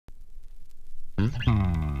This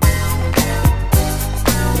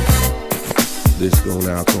going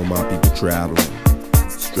out to all my people traveling,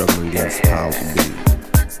 struggling against the powers to be.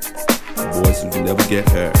 Voices will never get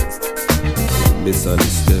heard,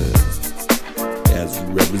 misunderstood. As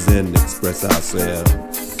we represent and express ourselves,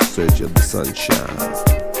 in search of the sunshine,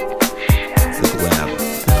 the glamour.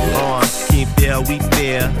 Keep there, we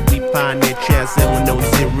fair. We pioneer trends and we know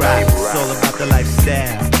it's it right. It's all about the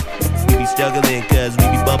lifestyle. We be struggling cause we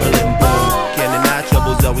be bubbling, boom. Can't deny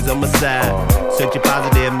trouble's always on my side. Searching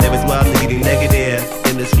positive, never dwell needing negative.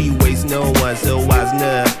 In the street waste no one, so wise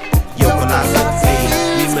enough. Your philosophy,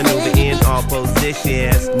 we maneuver in all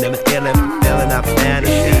positions. Never failing our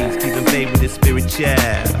fantasies. Keeping faith with the spirit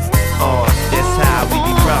child. That's how we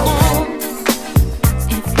be growing.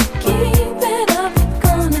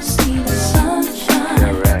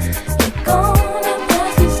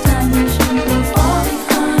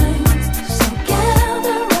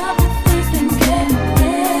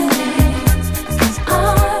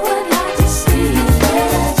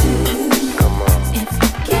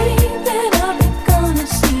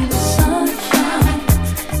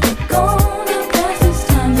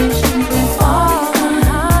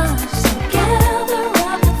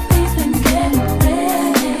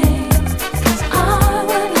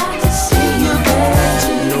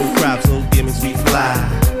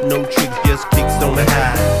 No tricks, just kicks on the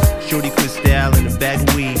high. Shorty crystal in the bag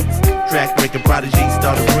of weed. Track breaking prodigy,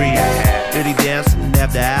 start to breathe. Dirty dancing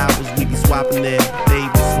after hours, we be swapping there. They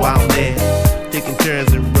be swapping there. Taking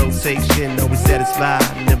turns in rotation, always satisfied,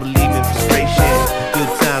 never leaving frustration. Good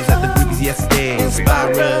times at the groupies yesterday.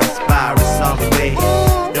 Inspirers, all the way.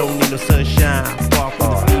 Don't need no sunshine, far from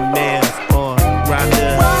the females on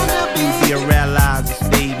grinder. Easy and realizes,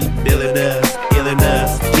 baby, billing us, killing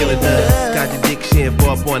us, killing us. Contradiction,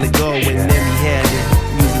 boy, born to go when empty-handed.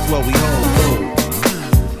 Music's what we hold.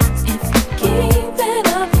 If you keep it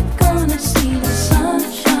up, you're gonna see the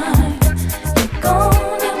sunshine. You're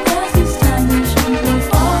gonna pass this time, you shouldn't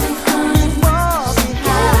fall behind. So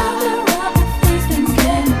gather up your faith and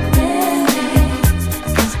get ready,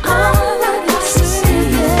 'cause I would like to see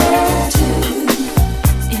you there too.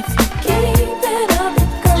 If you keep it up,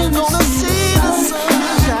 you're gonna see the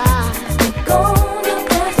sunshine. You're gonna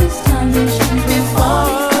pass this time, you shouldn't fall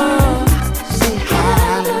behind. So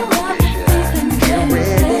gather up your faith and get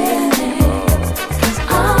ready, 'cause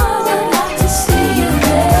I would like to see you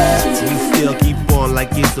there too. We still keep on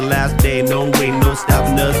like it's the last day. No way, no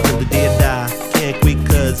stopping us till the day I die. Can't quit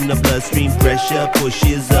cause in the bloodstream pressure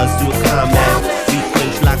pushes us to a climax.